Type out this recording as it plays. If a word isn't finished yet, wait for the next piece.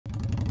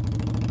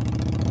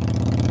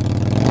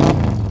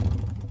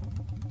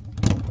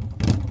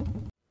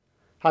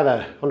Hi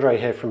there, Andre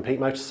here from Peak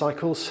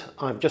Motorcycles.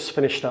 I've just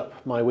finished up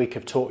my week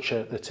of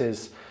torture that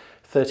is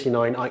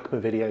 39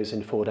 EICMA videos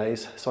in 4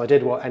 days. So I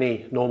did what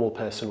any normal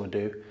person would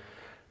do,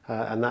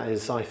 and that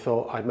is I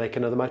thought I'd make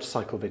another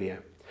motorcycle video.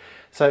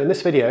 So in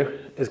this video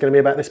is going to be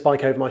about this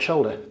bike over my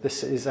shoulder.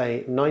 This is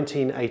a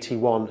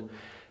 1981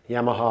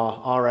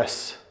 Yamaha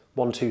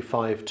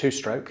RS125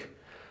 two-stroke,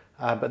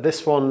 but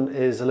this one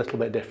is a little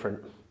bit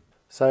different.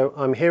 So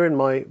I'm here in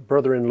my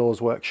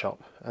brother-in-law's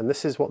workshop, and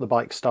this is what the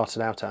bike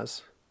started out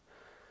as.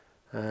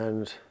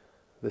 And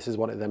this is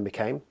what it then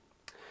became.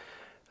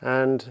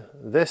 And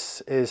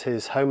this is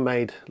his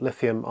homemade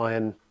lithium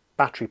ion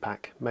battery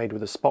pack made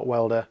with a spot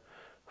welder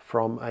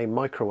from a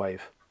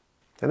microwave.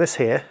 And this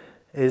here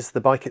is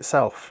the bike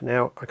itself.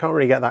 Now I can't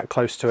really get that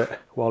close to it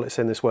while it's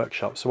in this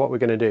workshop, so what we're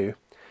going to do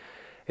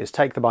is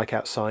take the bike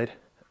outside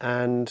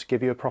and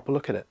give you a proper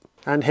look at it.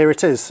 And here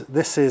it is.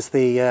 This is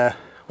the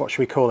what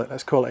should we call it?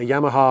 Let's call it a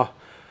Yamaha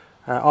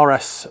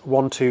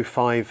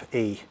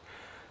RS125E.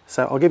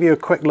 So I'll give you a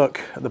quick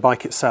look at the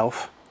bike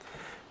itself,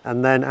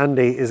 and then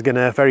Andy is going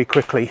to very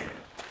quickly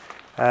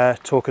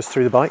talk us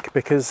through the bike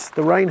because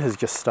the rain has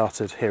just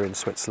started here in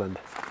Switzerland.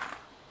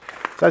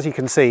 So as you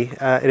can see,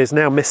 it is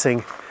now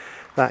missing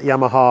that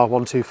Yamaha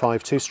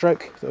 125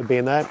 two-stroke that would be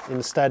in there.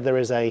 Instead there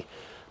is a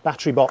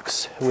battery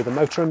box with a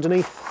motor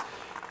underneath.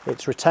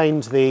 It's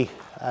retained the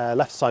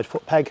left side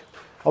foot peg,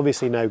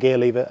 obviously no gear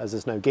lever as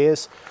there's no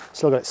gears.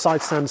 Still got its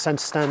side stand,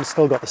 centre stand,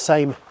 still got the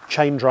same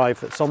chain drive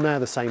that's on there,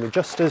 the same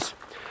adjusters.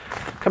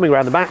 Coming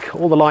around the back,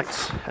 all the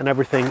lights and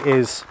everything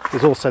is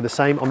also the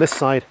same. On this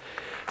side,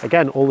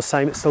 again, all the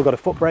same. It's still got a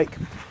foot brake.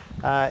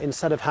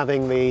 Instead of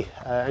having the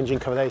engine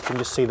cover there, you can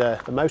just see the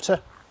motor.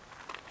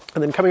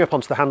 And then coming up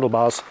onto the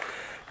handlebars,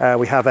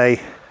 we have a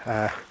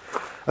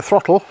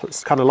throttle.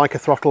 It's kind of like a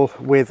throttle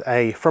with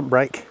a front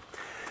brake.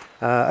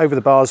 Over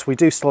the bars, we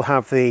do still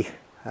have the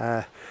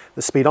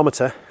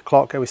speedometer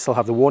clock, and we still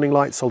have the warning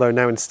lights, although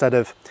now instead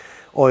of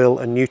oil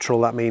and neutral,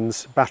 that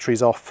means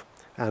batteries off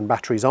and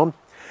batteries on.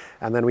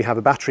 And then we have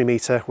a battery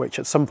meter, which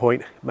at some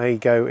point may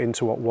go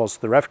into what was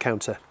the rev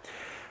counter.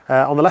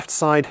 On the left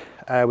side,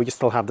 we just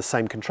still have the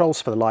same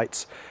controls for the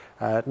lights.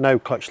 No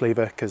clutch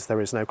lever because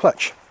there is no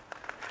clutch.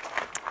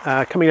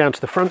 Coming down to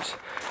the front,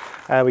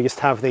 we just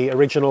have the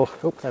original,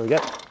 there we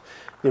go,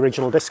 the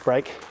original disc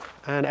brake,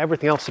 and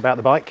everything else about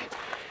the bike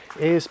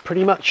is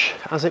pretty much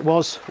as it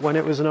was when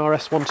it was an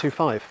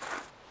RS125.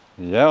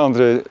 Yeah,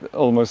 Andre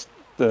almost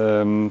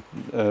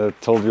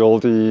told you all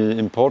the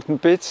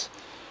important bits.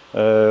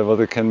 What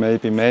I can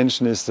maybe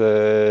mention is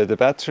the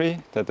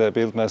battery that I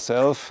built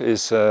myself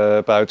is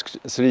about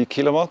 3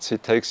 kilowatts.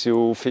 It takes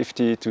you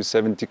 50 to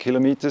 70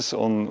 kilometers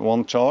on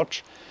one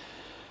charge.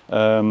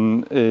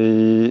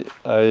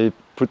 I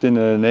put in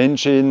an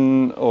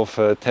engine of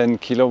 10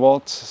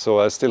 kilowatts,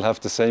 so I still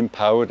have the same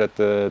power that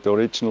the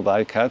original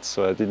bike had,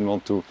 so I didn't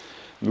want to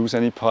lose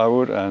any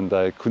power, and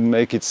I couldn't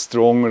make it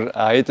stronger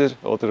either,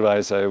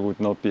 otherwise I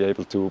would not be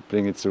able to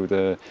bring it through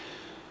the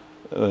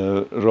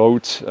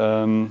road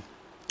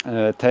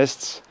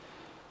tests.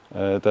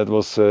 That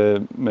was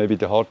maybe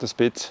the hardest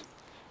bit.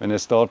 When I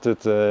started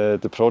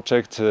the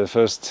project,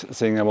 first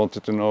thing I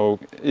wanted to know,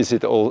 is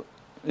it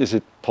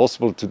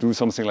possible to do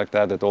something like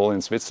that at all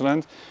in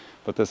Switzerland?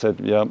 But I said,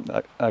 yeah,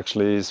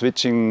 actually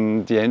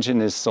switching the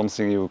engine is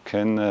something you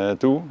can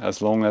do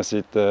as long as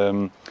it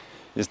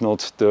is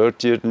not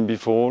dirtier than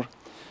before,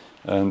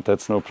 and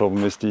that's no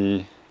problem with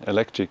the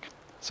electric.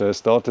 So I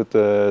started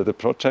the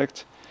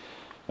project.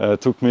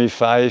 Took me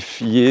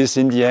 5 years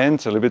in the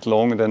end, a little bit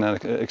longer than I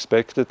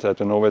expected. I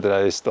don't know whether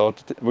I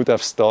would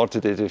have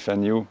started it if I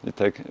knew it's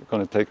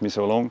going to take me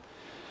so long.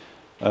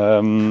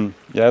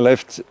 Yeah, I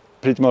left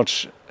pretty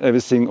much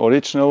everything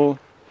original,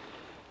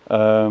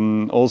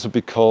 also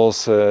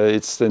because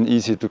it's then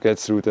easy to get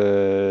through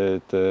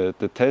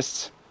the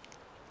tests.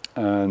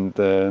 And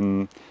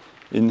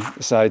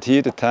inside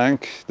here, the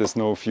tank, there's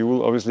no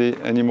fuel obviously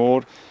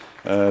anymore.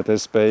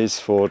 There's space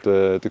for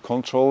the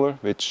controller,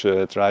 which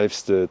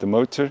drives the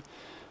motor,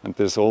 and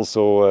there's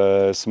also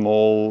a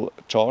small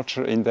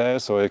charger in there,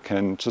 so I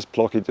can just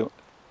plug it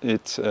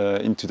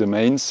into the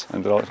mains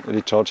and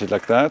recharge it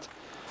like that.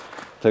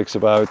 It takes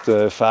about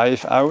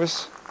 5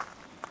 hours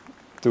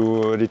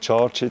to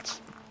recharge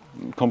it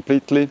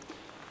completely.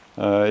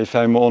 If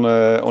I'm on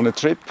a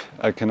trip,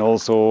 I can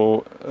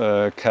also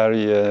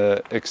carry an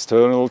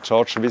external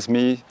charger with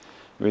me,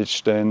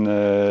 which then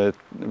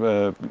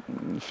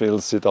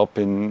fills it up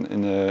in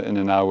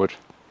an hour.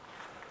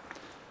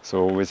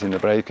 So within a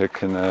break I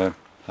can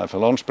have a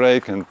lunch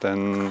break, and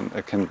then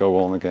I can go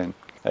on again.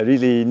 I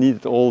really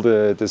needed all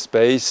the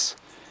space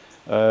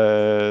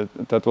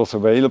that was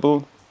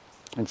available.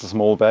 It's a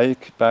small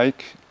bike,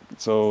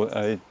 so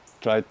I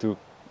tried to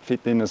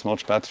fit in as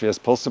much battery as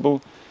possible.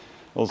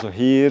 Also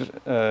here,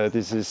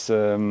 this is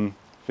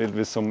filled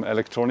with some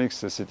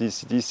electronics. There's a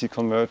DC-DC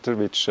converter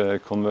which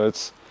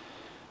converts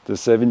the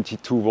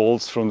 72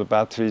 volts from the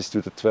batteries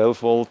to the 12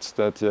 volts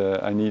that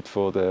I need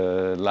for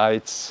the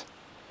lights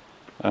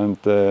and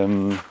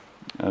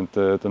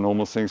the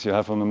normal things you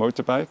have on a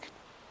motorbike.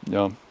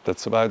 Yeah,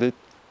 that's about it.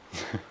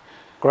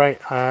 Great,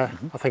 I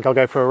think I'll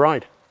go for a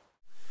ride.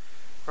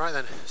 Right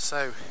then,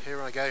 so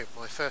here I go,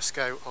 my first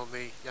go on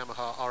the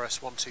Yamaha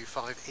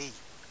RS125E.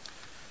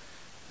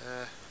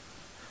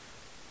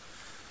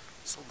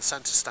 It's on the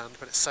centre stand,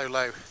 but it's so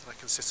low that I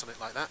can sit on it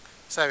like that.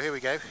 So here we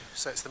go,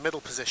 so it's the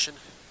middle position,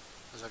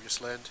 as I've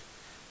just learned,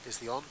 is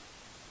the on.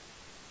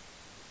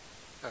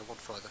 Oh, one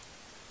further.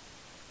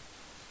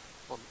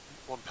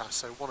 One pass,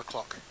 so 1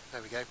 o'clock,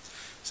 there we go.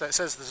 So it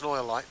says there's an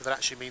oil light, but that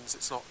actually means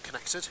it's not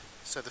connected.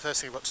 So the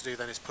first thing I've got to do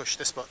then is push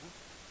this button.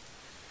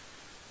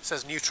 It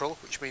says neutral,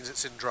 which means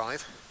it's in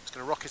drive. It's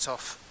going to rock it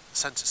off the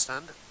centre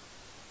stand.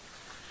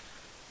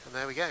 And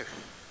there we go.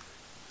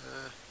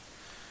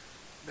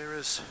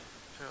 Mirrors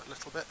out a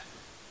little bit.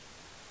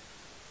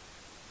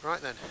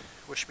 Right then,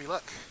 wish me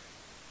luck.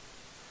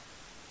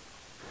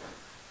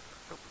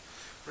 Oh,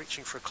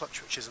 reaching for a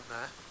clutch which isn't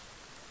there.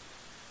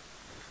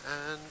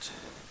 And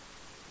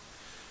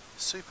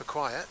super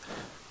quiet.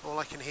 All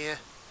I can hear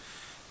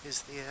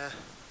is the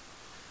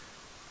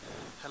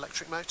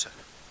electric motor.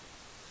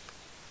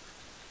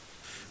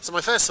 So my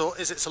first thought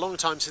is it's a long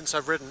time since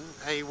I've ridden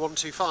a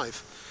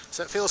 125.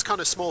 So it feels kind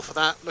of small for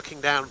that,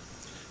 looking down.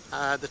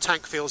 The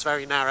tank feels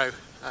very narrow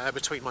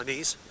between my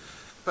knees,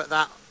 but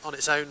that on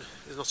its own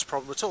is not a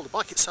problem at all. The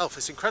bike itself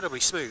is incredibly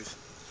smooth.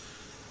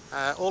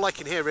 All I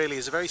can hear really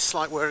is a very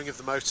slight whirring of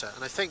the motor,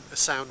 and I think a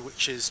sound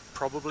which is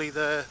probably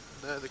the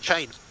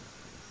chain.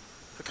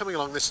 For coming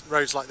along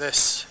roads like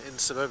this in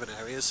suburban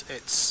areas,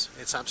 it's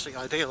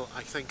absolutely ideal.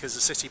 I think as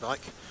a city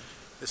bike,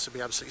 this would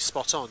be absolutely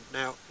spot on.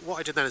 Now, what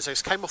I did then is I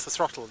just came off the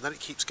throttle, and then it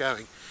keeps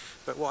going.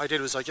 But what I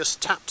did was I just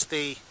tapped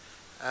the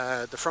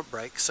front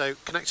brake, so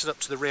connected up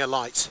to the rear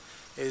light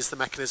is the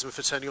mechanism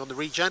for turning on the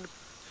regen.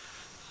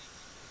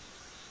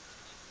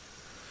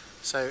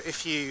 So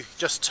if you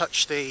just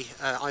touch the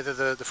either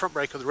the front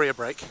brake or the rear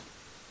brake,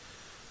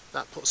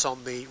 that puts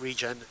on the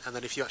regen, and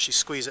then if you actually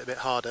squeeze it a bit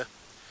harder,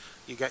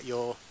 you get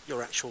your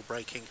actual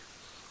braking.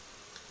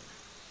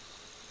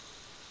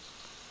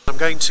 I'm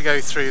going to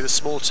go through the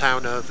small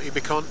town of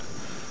Ubicon,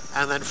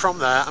 and then from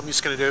there I'm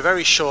just going to do a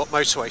very short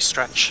motorway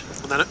stretch,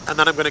 and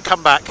then I'm going to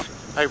come back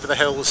over the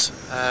hills,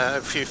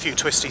 a few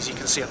twisties you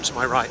can see up to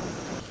my right.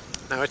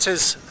 Now it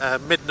is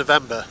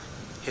mid-November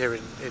here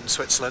in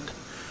Switzerland,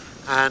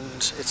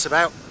 and it's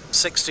about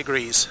 6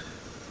 degrees.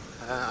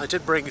 I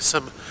did bring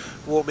some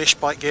warmish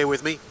bike gear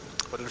with me,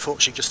 but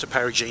unfortunately just a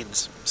pair of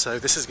jeans, so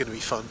this is going to be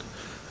fun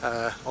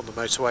on the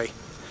motorway,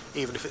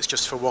 even if it's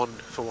just for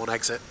one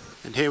exit.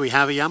 And here we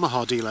have a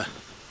Yamaha dealer.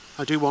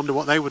 I do wonder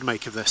what they would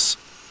make of this.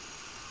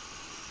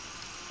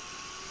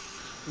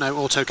 No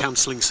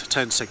auto-cancelling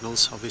turn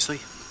signals, obviously.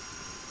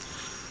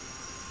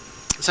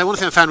 So one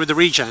thing I found with the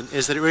regen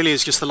is that it really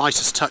is just the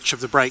lightest touch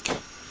of the brake,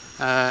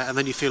 and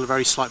then you feel a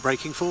very slight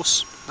braking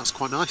force. That's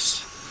quite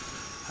nice.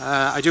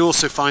 I do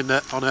also find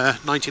that on a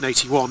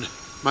 1981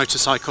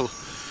 motorcycle,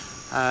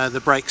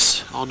 the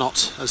brakes are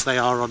not as they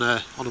are on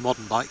a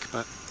modern bike,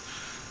 but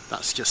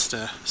that's just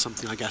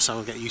something I guess I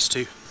will get used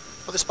to.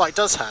 What this bike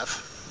does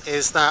have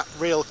is that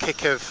real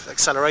kick of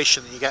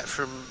acceleration that you get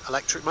from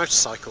electric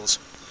motorcycles.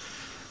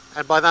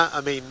 And by that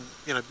I mean,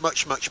 you know,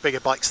 much bigger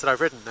bikes that I've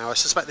ridden. Now I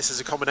suspect this is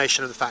a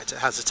combination of the fact it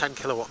has a 10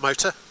 kilowatt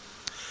motor,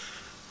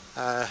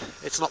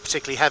 it's not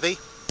particularly heavy,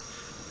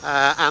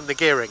 and the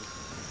gearing.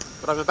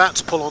 But I'm about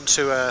to pull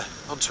onto a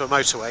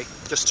motorway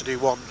just to do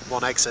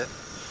one exit.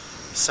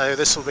 So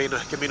this will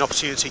give me an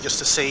opportunity just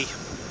to see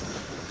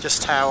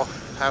just how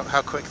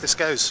quick this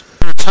goes.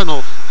 A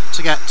tunnel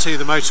to get to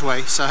the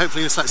motorway, so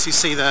hopefully this lets you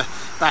see the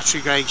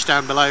battery gauge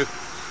down below,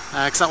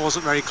 because that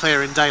wasn't very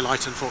clear in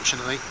daylight,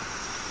 unfortunately.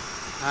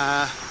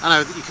 I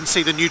know that you can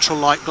see the neutral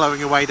light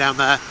glowing away down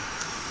there,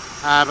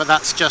 but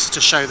that's just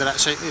to show that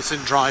actually it's in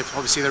drive.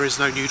 Obviously there is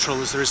no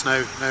neutral, as there is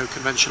no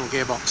conventional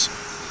gearbox.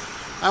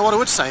 What I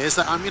would say is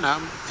that I'm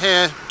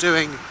here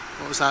doing,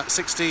 what was that,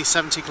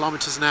 60-70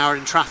 kilometers an hour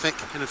in traffic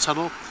in a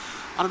tunnel,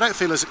 and I don't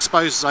feel as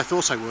exposed as I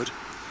thought I would,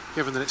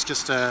 given that it's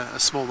just a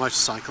small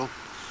motorcycle.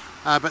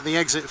 But the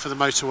exit for the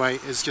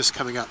motorway is just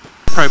coming up.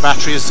 Pro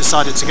battery has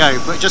decided to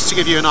go, but just to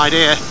give you an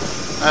idea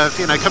of,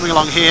 coming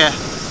along here,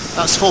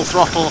 that's full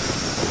throttle,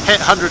 hit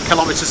 100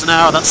 kilometers an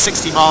hour, that's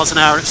 60 miles an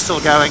hour, it's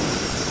still going.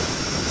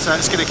 So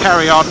it's going to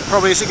carry on.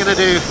 Probably, is it going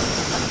to do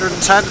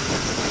 110?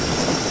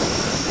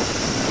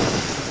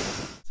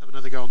 Let's have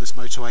another go on this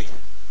motorway.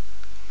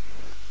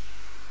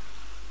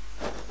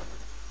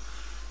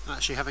 And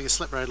actually having a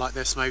slip road like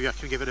this, maybe I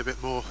can give it a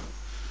bit more,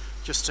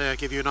 just to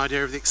give you an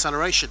idea of the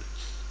acceleration.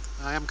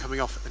 I am coming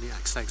off at the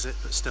next exit,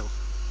 but still.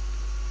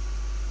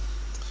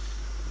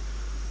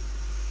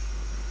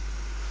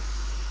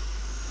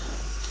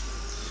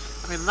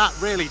 I mean, that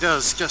really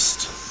does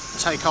just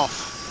take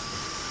off.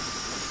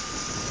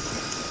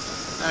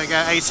 There we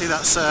go, 80,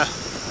 that's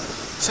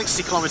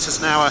 60 kilometers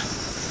an hour.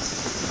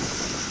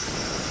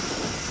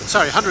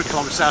 Sorry, 100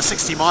 kilometers an hour,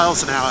 60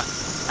 miles an hour.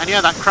 And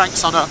yeah, that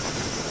cranks on up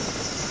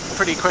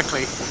pretty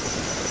quickly.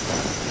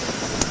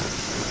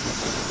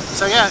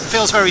 So yeah, it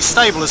feels very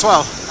stable as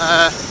well.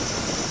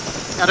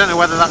 I don't know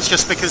whether that's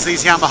just because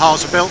these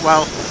Yamahas were built,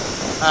 well,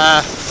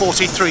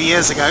 43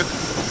 years ago.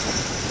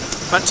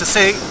 but to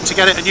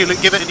get it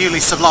give it a new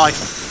lease of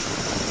life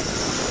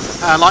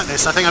like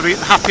this, I think I'd be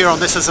happier on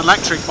this as an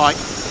electric bike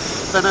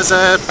than as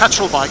a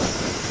petrol bike.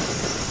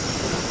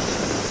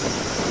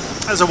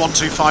 As a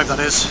 125, that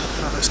is.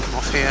 Oh, let's come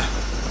off here.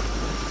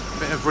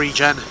 Bit of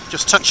regen,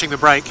 just touching the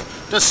brake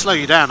does slow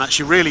you down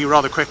actually really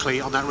rather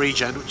quickly on that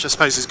regen, which I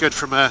suppose is good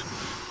from a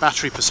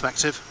battery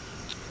perspective.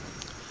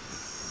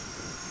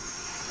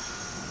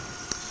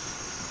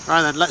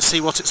 Right then, let's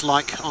see what it's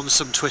like on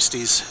some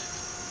Twisties.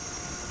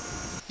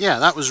 Yeah,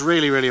 that was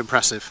really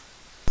impressive.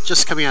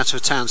 Just coming out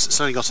of a town, so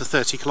it's only got a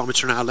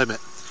 30km/h limit.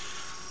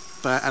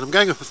 And I'm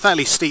going up a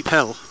fairly steep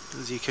hill,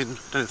 as you can, I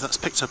don't know if that's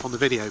picked up on the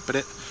video, but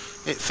it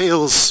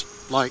feels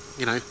like,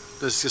 you know,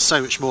 there's just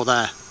so much more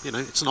there. You know,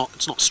 it's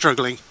not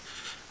struggling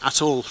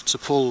at all to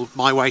pull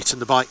my weight in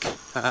the bike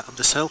up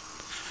this hill.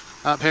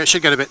 Up here it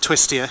should get a bit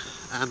twistier,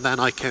 and then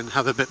I can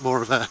have a bit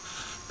more of a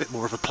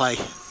play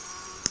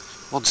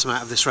once I'm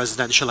out of this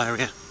residential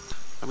area.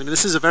 I mean,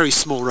 this is a very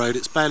small road,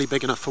 it's barely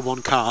big enough for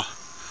one car,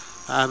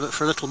 but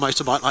for a little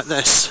motorbike like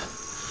this,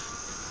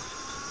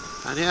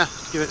 and yeah,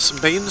 give it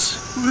some beans.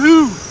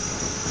 Woohoo!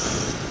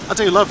 I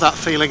do love that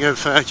feeling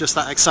of just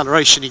that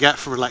acceleration you get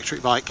from an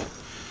electric bike.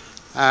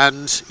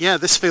 And yeah,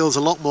 this feels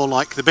a lot more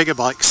like the bigger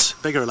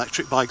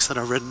electric bikes that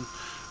I've ridden,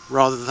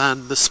 rather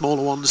than the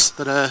smaller ones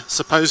that are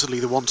supposedly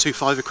the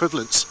 125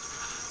 equivalents.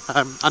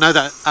 I know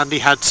that Andy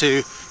had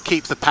to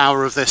keep the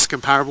power of this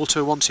comparable to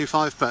a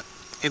 125, but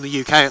in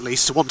the UK at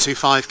least, a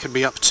 125 can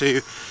be up to,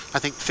 I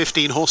think,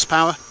 15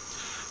 horsepower.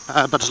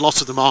 But a lot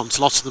of them aren't.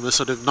 A lot of them are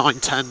sort of 9,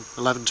 10,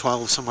 11,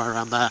 12, somewhere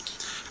around there.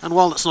 And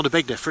while that's not a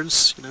big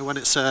difference, you know, when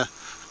it's the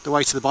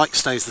weight of the bike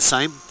stays the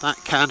same,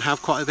 that can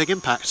have quite a big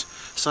impact.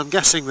 So I'm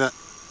guessing that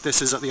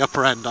this is at the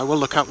upper end. I will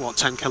look up what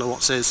 10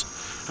 kilowatts is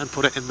and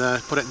put it in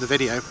the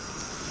video.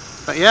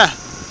 But yeah,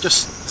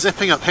 just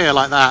zipping up here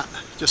like that,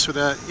 just with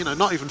a, you know,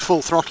 not even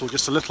full throttle,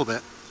 just a little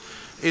bit,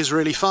 is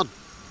really fun.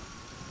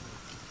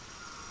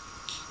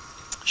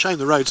 Shame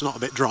the road's not a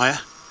bit drier,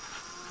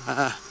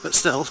 but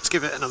still, let's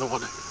give it another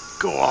one.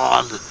 Go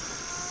on!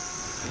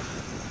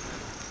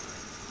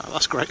 Oh,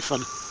 that's great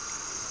fun.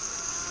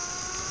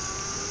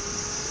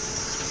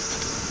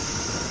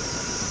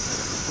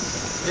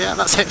 Yeah,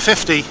 that's hit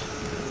 50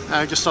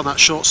 just on that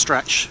short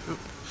stretch. Ooh,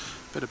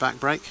 bit of back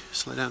brake,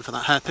 slow down for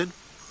that hairpin.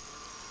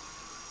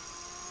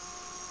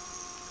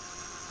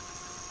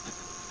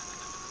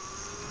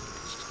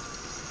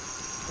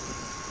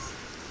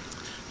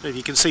 If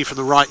you can see from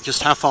the right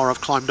just how far I've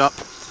climbed up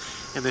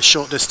in this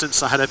short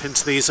distance, I head up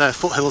into these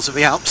foothills of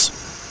the Alps.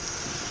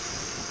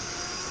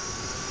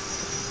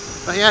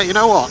 But yeah, you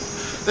know what?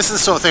 This is the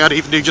sort of thing I'd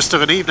even do just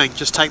of an evening,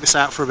 just take this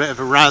out for a bit of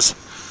a razz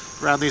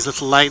around these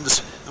little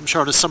lanes. I'm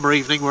sure on a summer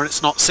evening where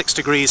it's not 6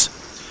 degrees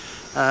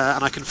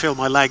and I can feel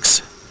my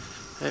legs,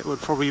 it would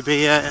probably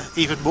be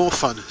even more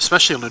fun,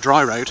 especially on a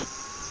dry road.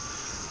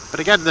 But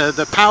again,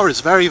 the power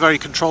is very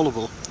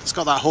controllable. It's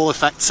got that Hall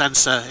effect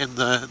sensor in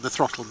the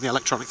throttle, the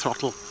electronic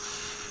throttle,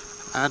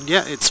 and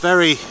yeah, it's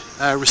very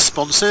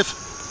responsive.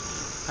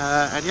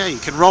 And yeah, you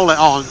can roll it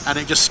on, and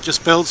it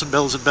just builds and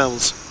builds and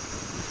builds.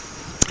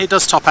 It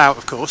does top out,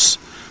 of course,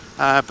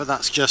 but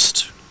that's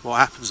just what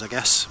happens, I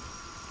guess.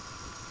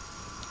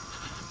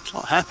 There's a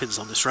lot of hairpins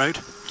on this road.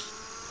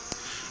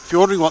 If you're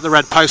wondering what the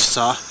red posts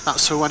are,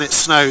 that's for when it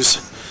snows,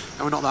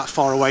 and we're not that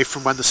far away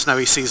from when the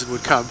snowy season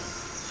would come.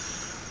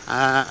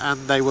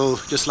 And they will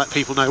just let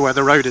people know where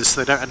the road is,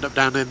 so they don't end up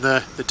down in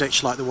the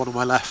ditch like the one on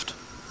my left.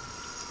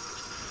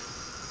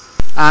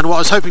 And what I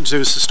was hoping to do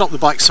is to stop the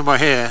bike somewhere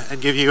here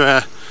and give you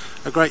a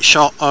great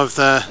shot of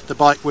the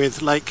bike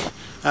with Lake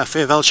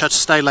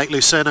Vierveldschatzestee, Lake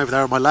Lucerne over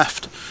there on my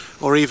left,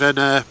 or even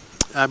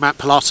Mount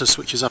Pilatus,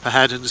 which is up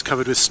ahead and is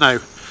covered with snow.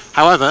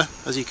 However,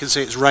 as you can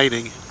see, it's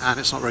raining and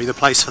it's not really the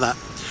place for that.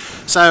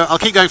 So I'll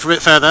keep going for a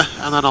bit further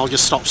and then I'll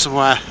just stop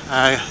somewhere,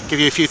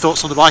 give you a few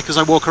thoughts on the bike as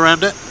I walk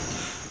around it.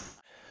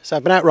 So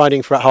I've been out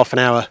riding for about half an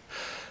hour,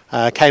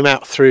 came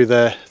out through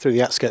the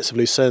outskirts of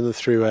Lucerne and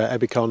through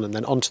Ebikon and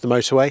then onto the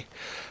motorway.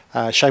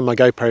 Shame my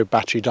GoPro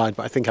battery died,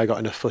 but I think I got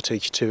enough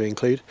footage to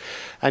include.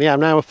 And yeah,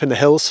 I'm now up in the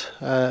hills,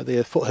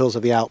 the foothills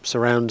of the Alps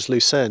around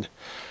Lucerne,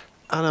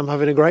 and I'm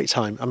having a great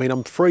time. I mean,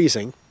 I'm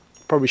freezing.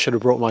 Probably should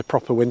have brought my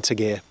proper winter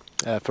gear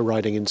for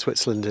riding in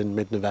Switzerland in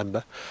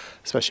mid-November,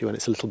 especially when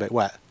it's a little bit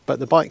wet. But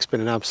the bike's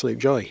been an absolute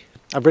joy.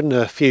 I've ridden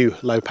a few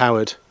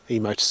low-powered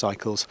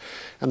e-motorcycles,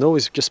 and they've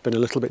always just been a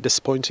little bit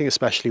disappointing,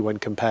 especially when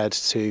compared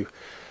to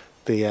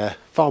the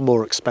far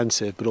more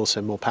expensive but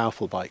also more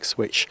powerful bikes,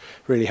 which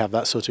really have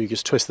that sort of, you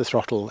just twist the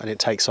throttle and it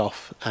takes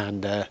off,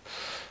 and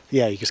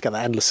yeah, you just get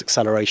that endless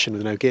acceleration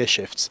with no gear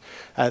shifts.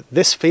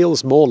 This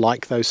feels more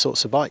like those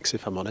sorts of bikes,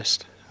 if I'm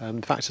honest.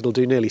 In fact, it'll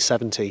do nearly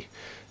 70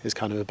 is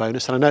kind of a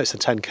bonus, and I know it's a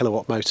 10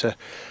 kilowatt motor.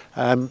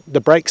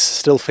 The brakes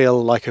still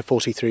feel like a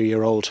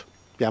 43-year-old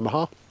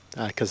Yamaha,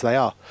 because they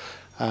are.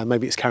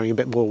 Maybe it's carrying a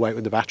bit more weight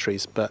with the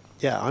batteries, but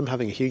yeah, I'm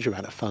having a huge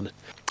amount of fun.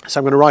 So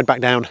I'm going to ride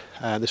back down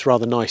this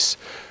rather nice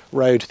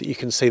road that you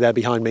can see there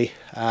behind me,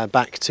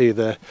 back to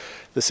the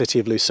city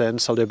of Lucerne.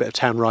 So I'll do a bit of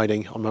town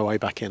riding on my way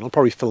back in. I'll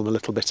probably film a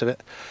little bit of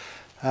it.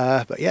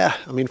 But yeah,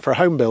 I mean, for a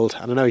home build,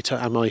 and I know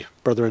and my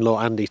brother-in-law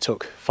Andy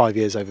took 5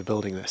 years over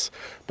building this,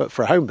 but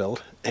for a home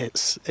build,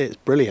 it's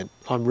brilliant.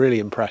 I'm really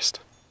impressed.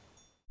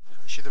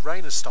 Actually, the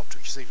rain has stopped,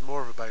 which is even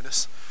more of a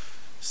bonus.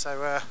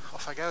 So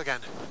off I go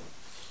again.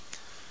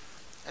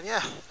 And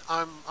yeah,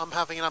 I'm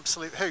having an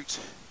absolute hoot.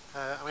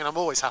 I mean, I'm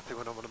always happy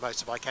when I'm on a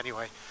motorbike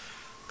anyway,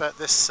 but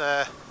this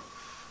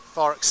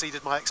far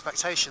exceeded my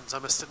expectations, I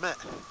must admit.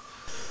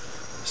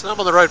 So now I'm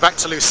on the road back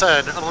to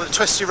Lucerne, and on a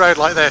twisty road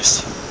like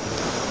this,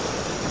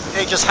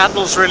 it just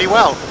handles really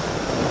well.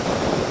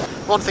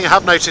 One thing I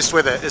have noticed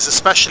with it is,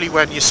 especially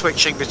when you're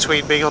switching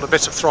between being on a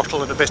bit of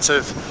throttle and a bit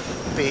of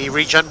the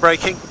regen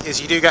braking,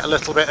 is you do get a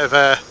little bit of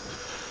a,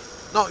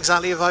 not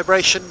exactly a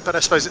vibration, but I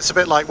suppose it's a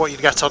bit like what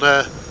you'd get on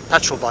a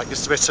petrol bike,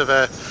 just a bit of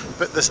a,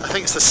 but I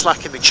think it's the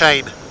slack in the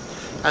chain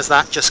as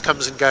that just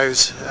comes and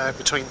goes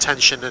between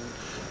tension and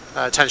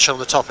tension on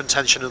the top and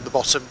tension on the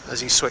bottom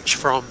as you switch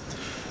from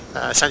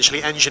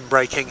essentially engine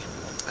braking,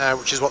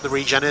 which is what the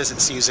regen is.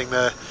 It's using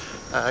the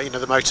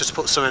the motor to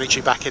put some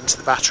energy back into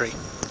the battery.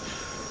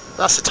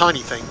 That's the tiny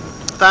thing.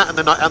 That and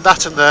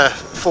the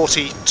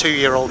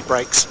 42-year-old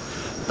brakes.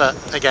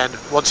 But again,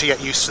 once you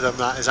get used to them,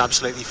 that is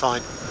absolutely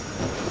fine.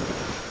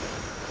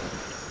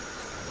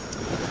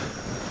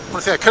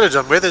 One thing I could have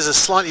done with is a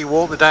slightly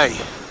warmer day.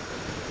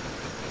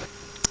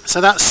 So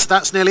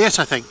that's nearly it,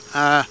 I think.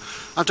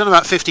 I've done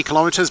about 50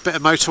 kilometres, bit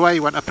of motorway,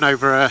 went up and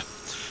over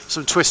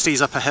some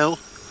twisties up a hill.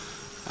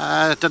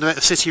 Done a bit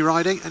of city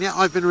riding, and yeah,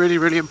 I've been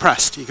really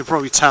impressed. You can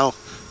probably tell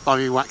by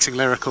me waxing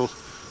lyrical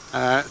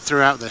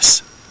throughout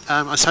this.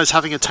 I suppose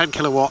having a 10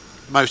 kilowatt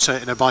motor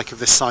in a bike of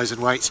this size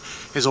and weight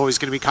is always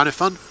going to be kind of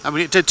fun. I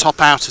mean, it did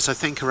top out at I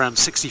think around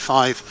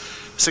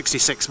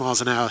 66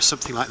 miles an hour,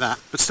 something like that,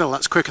 but still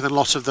that's quicker than a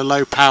lot of the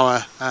low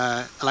power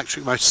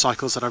electric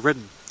motorcycles that I've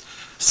ridden.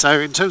 So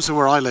in terms of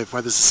where I live,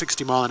 where there's a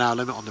 60 mile an hour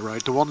limit on the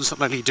road, the ones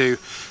that only do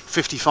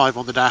 55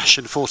 on the dash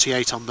and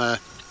 48 on the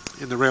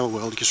in the real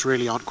world just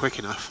really aren't quick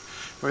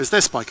enough, whereas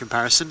this by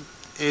comparison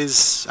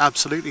is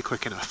absolutely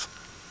quick enough.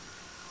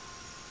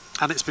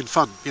 And it's been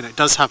fun, you know, it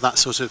does have that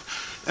sort of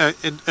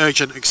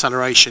urgent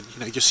acceleration,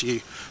 you know, just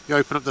you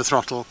open up the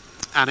throttle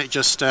and it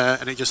just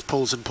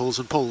pulls and pulls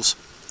and pulls.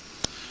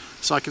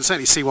 So I can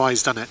certainly see why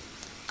he's done it,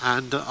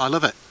 and I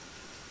love it.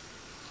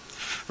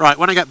 Right,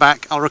 when I get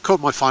back I'll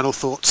record my final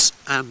thoughts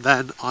and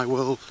then I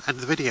will end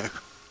the video.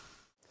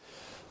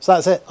 So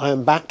that's it, I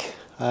am back.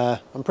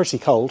 I'm pretty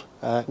cold,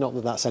 not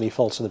that that's any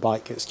fault of the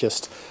bike, it's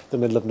just the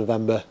middle of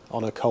November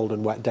on a cold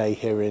and wet day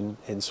here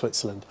in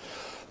Switzerland.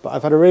 But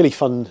I've had a really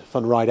fun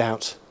ride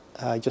out,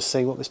 just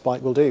seeing what this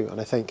bike will do, and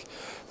I think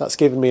that's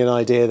given me an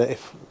idea that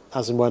if,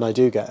 as and when I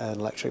do get an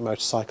electric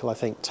motorcycle, I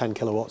think 10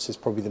 kilowatts is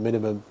probably the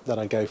minimum that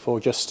I go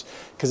for, just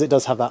because it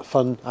does have that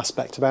fun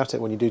aspect about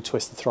it. When you do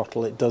twist the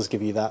throttle, it does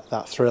give you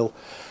that thrill.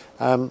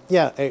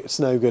 Yeah, it's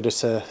no good at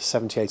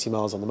 70-80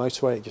 miles on the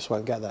motorway, it just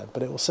won't get there,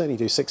 but it will certainly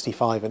do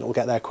 65 and it will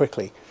get there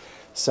quickly.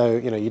 So,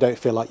 you know, you don't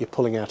feel like you're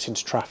pulling out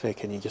into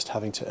traffic and you're just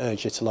having to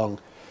urge it along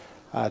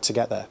to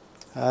get there.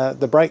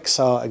 The brakes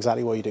are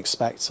exactly what you'd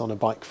expect on a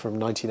bike from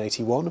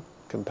 1981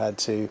 compared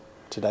to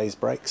today's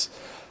brakes.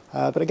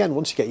 But again,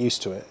 once you get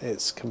used to it,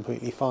 it's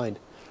completely fine.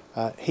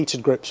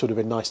 Heated grips would have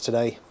been nice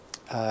today,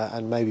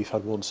 and maybe if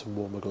I'd worn some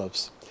warmer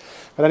gloves.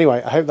 But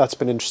anyway, I hope that's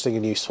been interesting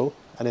and useful,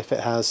 and if it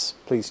has,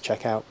 please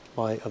check out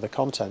my other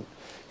content.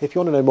 If you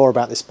want to know more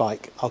about this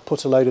bike, I'll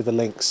put a load of the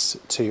links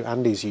to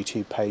Andy's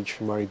YouTube page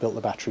from where he built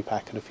the battery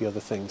pack and a few other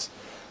things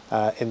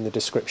in the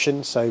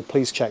description, so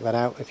please check that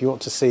out. If you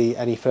want to see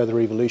any further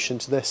evolution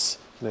to this,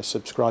 you know,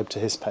 subscribe to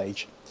his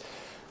page.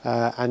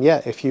 And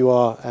yeah, if you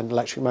are an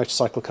electric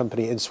motorcycle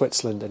company in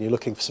Switzerland and you're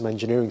looking for some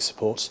engineering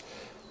support,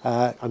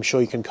 I'm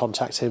sure you can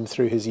contact him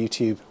through his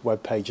YouTube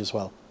webpage as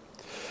well.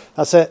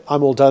 That's it,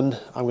 I'm all done.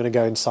 I'm going to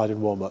go inside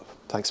and warm up.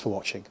 Thanks for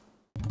watching.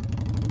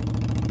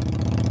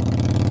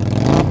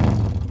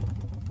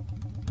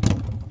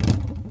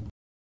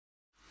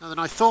 Now then,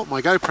 I thought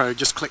my GoPro had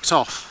just clicked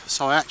off,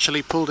 so I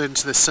actually pulled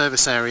into this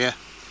service area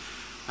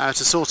to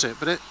sort it,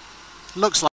 but it looks like